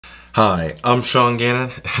Hi, I'm Sean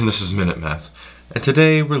Gannon, and this is Minute Math. And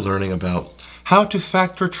today we're learning about how to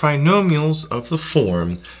factor trinomials of the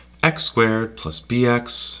form x² plus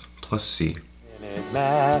bx plus c. Minute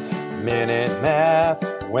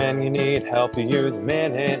Math. When you need help, you use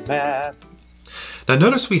Minute Math. Now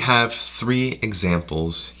notice we have three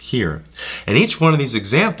examples here, and each one of these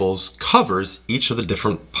examples covers each of the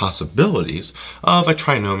different possibilities of a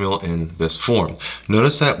trinomial in this form.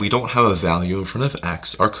 Notice that we don't have a value in front of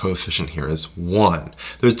x. Our coefficient here is 1.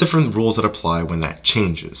 There's different rules that apply when that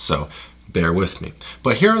changes, so bear with me.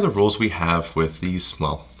 But here are the rules we have with these,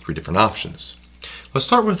 well, three different options. Let's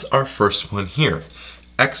start with our first one here,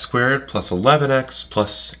 x² plus 11x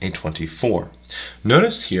plus a 24.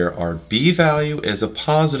 Notice here our b value is a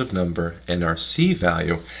positive number and our c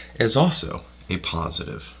value is also a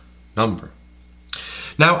positive number.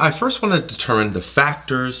 Now I first want to determine the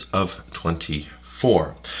factors of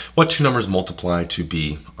 24. What two numbers multiply to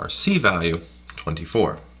be our c value,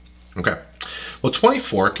 24? Okay, well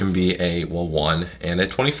 24 can be a 1 and a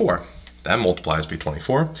 24. That multiplies to be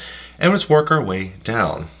 24. And let's work our way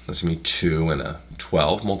down. That's going to be 2 and a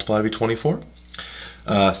 12 multiplied to be 24.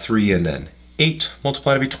 3 and then 8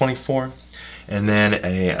 multiplied to be 24. And then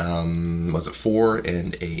a, 4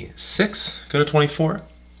 and a 6 go to 24.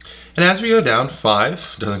 And as we go down, 5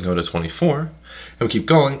 doesn't go to 24. And we keep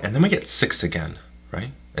going, and then we get 6 again,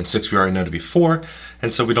 right? And 6 we already know to be 4,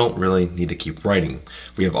 and so we don't really need to keep writing.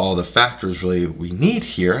 We have all the factors really we need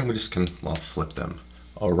here, and we just can, well, flip them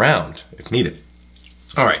around if needed.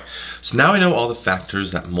 All right, so now we know all the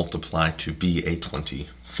factors that multiply to be a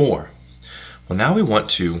 24. Well, now we want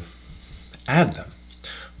to add them.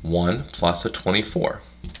 1 plus a 24.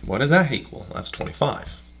 What does that equal? That's 25.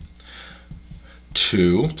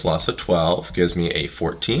 2 plus a 12 gives me a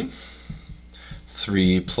 14.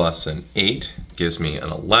 3 plus an 8 gives me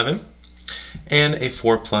an 11. And a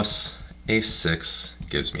 4 plus a 6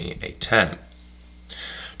 gives me a 10.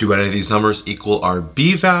 Do any of these numbers equal our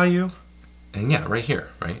b value? And yeah, right here,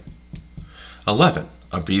 right? 11.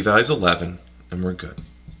 Our b value is 11, and we're good.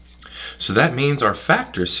 So that means our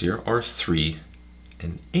factors here are 3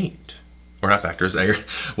 and 8. Or not factors,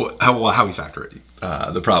 how we factor it,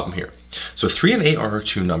 the problem here. So 3 and 8 are our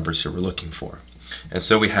two numbers here we're looking for. And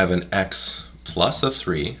so we have an x plus a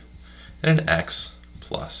 3 and an x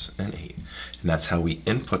plus an 8. And that's how we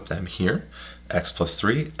input them here. X plus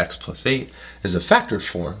 3, x plus 8 is a factored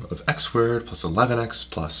form of x² plus 11x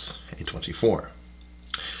plus a 24.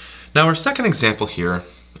 Now our second example here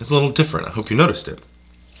is a little different. I hope you noticed it.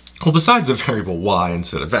 Well, besides the variable y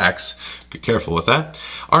instead of x, be careful with that,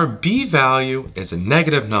 our b value is a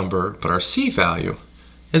negative number, but our c value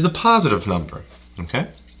is a positive number,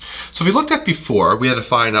 okay? So if we looked at before, we had to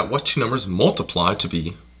find out what two numbers multiply to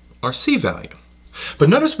be our c value. But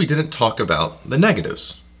notice we didn't talk about the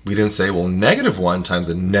negatives. We didn't say, well, -1 times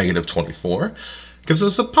a negative 24 gives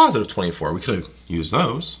us a positive 24. We could have used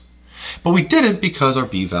those. But we didn't because our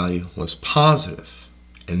b value was positive.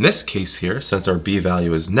 In this case here, since our b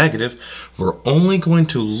value is negative, we're only going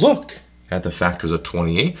to look at the factors of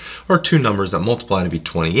 28, or two numbers that multiply to be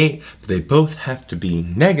 28, but they both have to be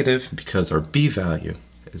negative because our b value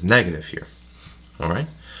is negative here. All right?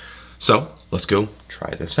 So let's go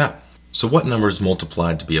try this out. So what numbers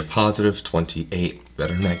multiplied to be a positive 28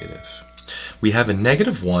 that are negative? We have a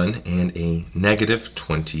 -1 and a negative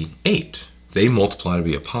 28. They multiply to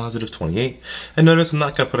be a positive 28. And notice I'm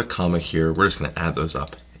not going to put a comma here. We're just going to add those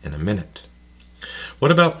up in a minute.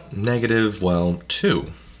 What about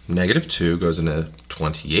 -2? -2 goes into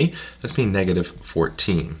 28. That's being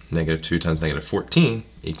 -14. -2 times -14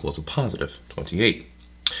 equals a positive 28.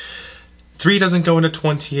 3 doesn't go into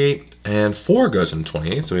 28, and 4 goes into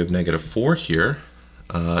 28, so we have -4 here,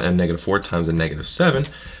 and -4 times a -7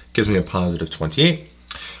 gives me a positive 28.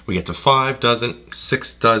 We get to 5 doesn't,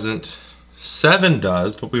 6 doesn't, 7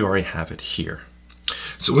 does, but we already have it here.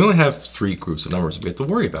 So we only have three groups of numbers we have to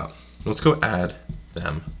worry about. Let's go add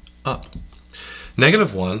them up.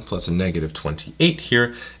 -1 plus a -28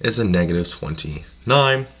 here is a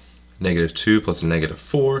 -29. -2 plus a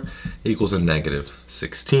 -4 equals a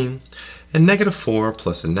 -16. And -4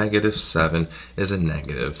 plus a -7 is a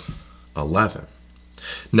 -11.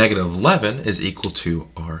 -11 is equal to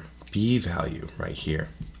our b value right here.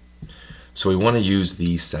 So we want to use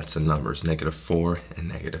these sets of numbers, -4 and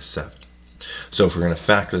 -7. So if we're going to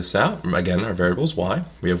factor this out, again, our variable is y.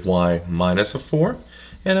 We have y minus a 4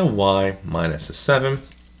 and a y minus a 7.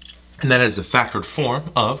 And that is the factored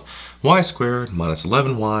form of y² minus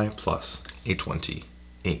 11y plus a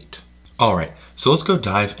 28. All right, so let's go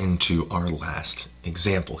dive into our last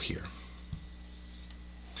example here.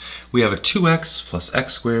 We have a 2x plus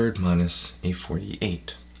x² minus a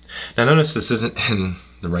 48. Now notice this isn't in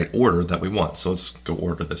the right order that we want, so let's go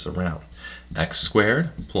order this around. X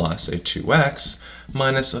squared plus a 2x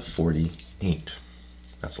minus a 48.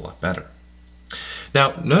 That's a lot better.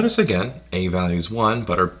 Now notice again, a value is 1,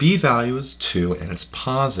 but our b value is 2, and it's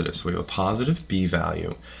positive. So we have a positive b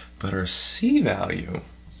value, but our c value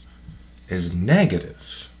is negative,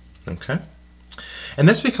 okay? And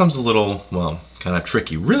this becomes a little, well, kind of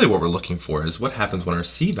tricky. Really what we're looking for is what happens when our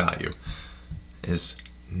c value is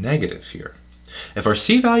negative here. If our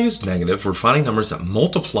c value is negative, we're finding numbers that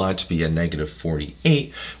multiply to be a negative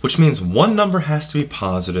 48, which means one number has to be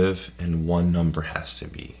positive and one number has to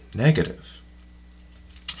be negative.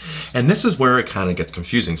 And this is where it kind of gets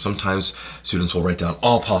confusing. Sometimes students will write down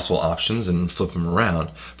all possible options and flip them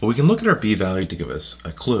around, but we can look at our b value to give us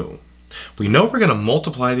a clue. We know we're going to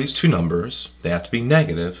multiply these two numbers, they have to be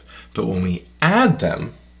negative, but when we add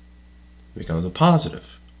them, it becomes a positive,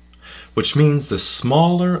 which means the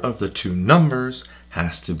smaller of the two numbers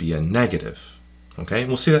has to be a negative. Okay, and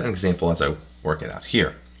we'll see that in an example as I work it out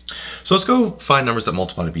here. So let's go find numbers that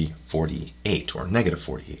multiply to be 48 or negative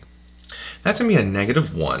 48. That's going to be a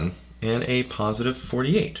negative 1 and a positive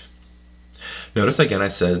 48. Notice again I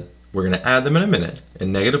said we're going to add them in a minute,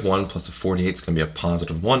 and negative 1 plus a 48 is going to be a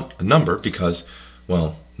positive number because,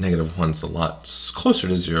 well, negative 1 is a lot closer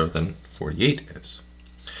to 0 than 48 is.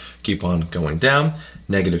 Keep on going down.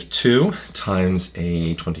 Negative 2 times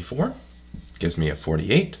a 24 gives me a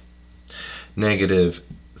 48. Negative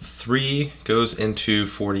 3 goes into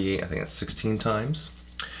 48, I think that's 16 times.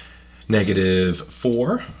 Negative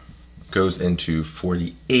 4 goes into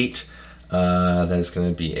 48, that is going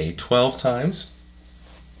to be a 12 times.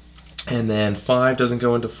 And then 5 doesn't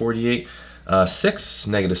go into 48.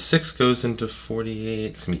 Negative 6 goes into 48,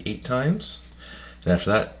 it's going to be 8 times. And after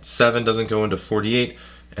that, 7 doesn't go into 48,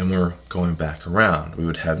 and we're going back around. We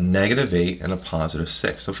would have negative 8 and a positive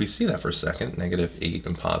 6. So if we see that for a second, negative 8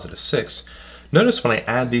 and positive 6, notice when I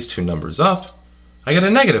add these two numbers up, I get a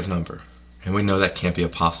negative number. And we know that can't be a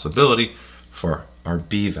possibility for our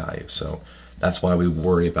b value. So that's why we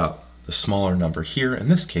worry about the smaller number here, in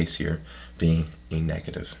this case here, being a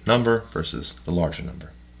negative number versus the larger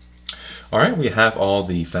number. All right, we have all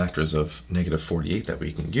the factors of negative 48 that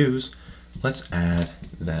we can use. Let's add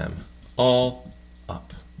them all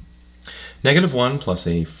up. Negative 1 plus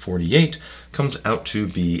a 48 comes out to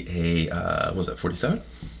be a, what was that, 47?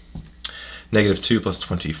 Negative 2 plus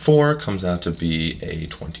 24 comes out to be a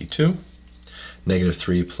 22. Negative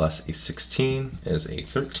 3 plus a 16 is a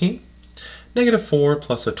 13. Negative 4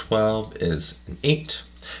 plus a 12 is an 8.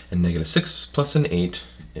 And negative 6 plus an 8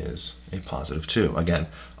 is a positive 2. Again,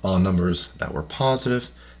 all numbers that were positive,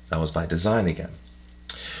 that was by design again.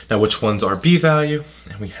 Now which one's our b value?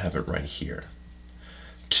 And we have it right here.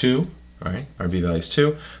 2, all right, our b value is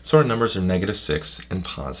 2, so our numbers are negative 6 and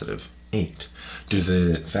positive 8. Due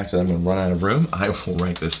to the fact that I'm going to run out of room, I will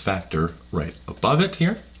write this factor right above it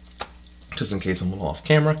here, just in case I'm a little off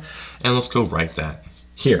camera, and let's go write that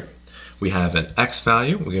here. We have an x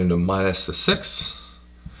value, we're going to do minus the 6,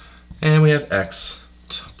 and we have x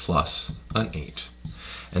plus an 8.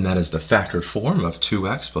 And that is the factored form of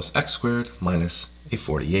 2x plus x squared minus a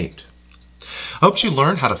 48. I hope you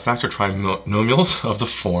learned how to factor trinomials of the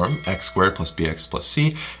form x squared plus bx plus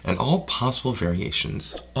c and all possible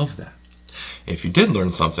variations of that. If you did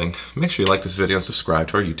learn something, make sure you like this video and subscribe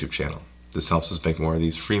to our YouTube channel. This helps us make more of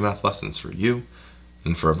these free math lessons for you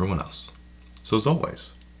and for everyone else. So as always,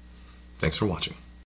 thanks for watching.